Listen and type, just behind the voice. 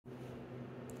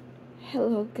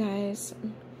Hello guys,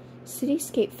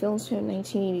 Cityscape Films from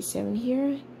 1987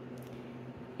 here,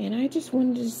 and I just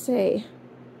wanted to say,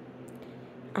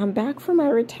 I'm back from my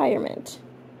retirement.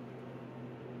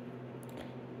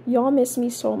 Y'all miss me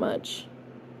so much.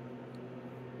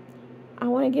 I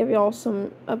want to give y'all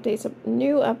some updates,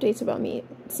 new updates about me,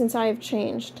 since I have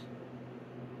changed.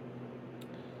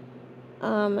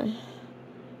 I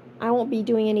won't be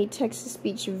doing any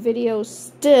text-to-speech videos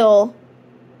still.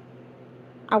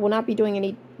 I will not be doing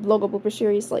any logo blooper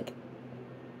series like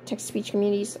text-to-speech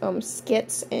communities,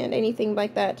 skits, and anything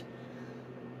like that,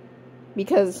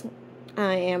 because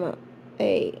I am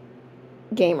a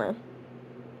gamer.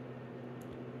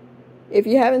 If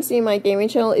you haven't seen my gaming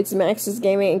channel, it's Max's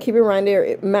Gaming, and keep in mind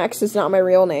there, Max is not my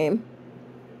real name.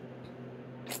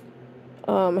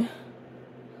 But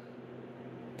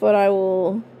I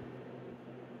will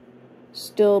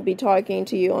still be talking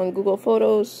to you on Google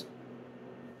Photos.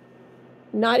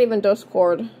 Not even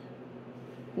Discord.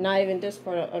 Not even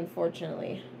Discord,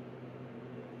 unfortunately.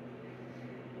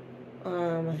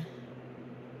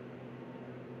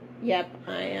 Yep,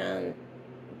 I am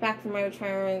back from my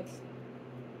retirement.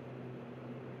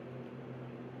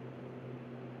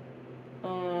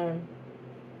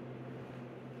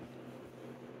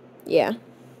 Yeah.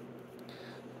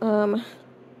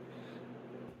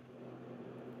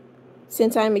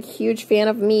 Since I'm a huge fan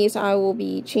of memes, I will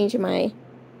be changing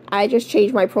I just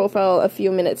changed my profile a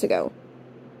few minutes ago.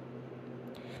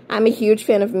 I'm a huge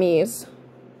fan of memes,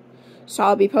 so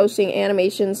I'll be posting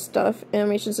animations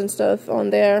and stuff on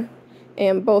there,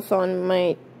 and both on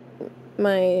my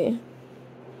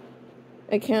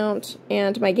account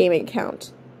and my gaming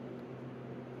account.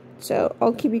 So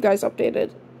I'll keep you guys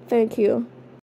updated. Thank you.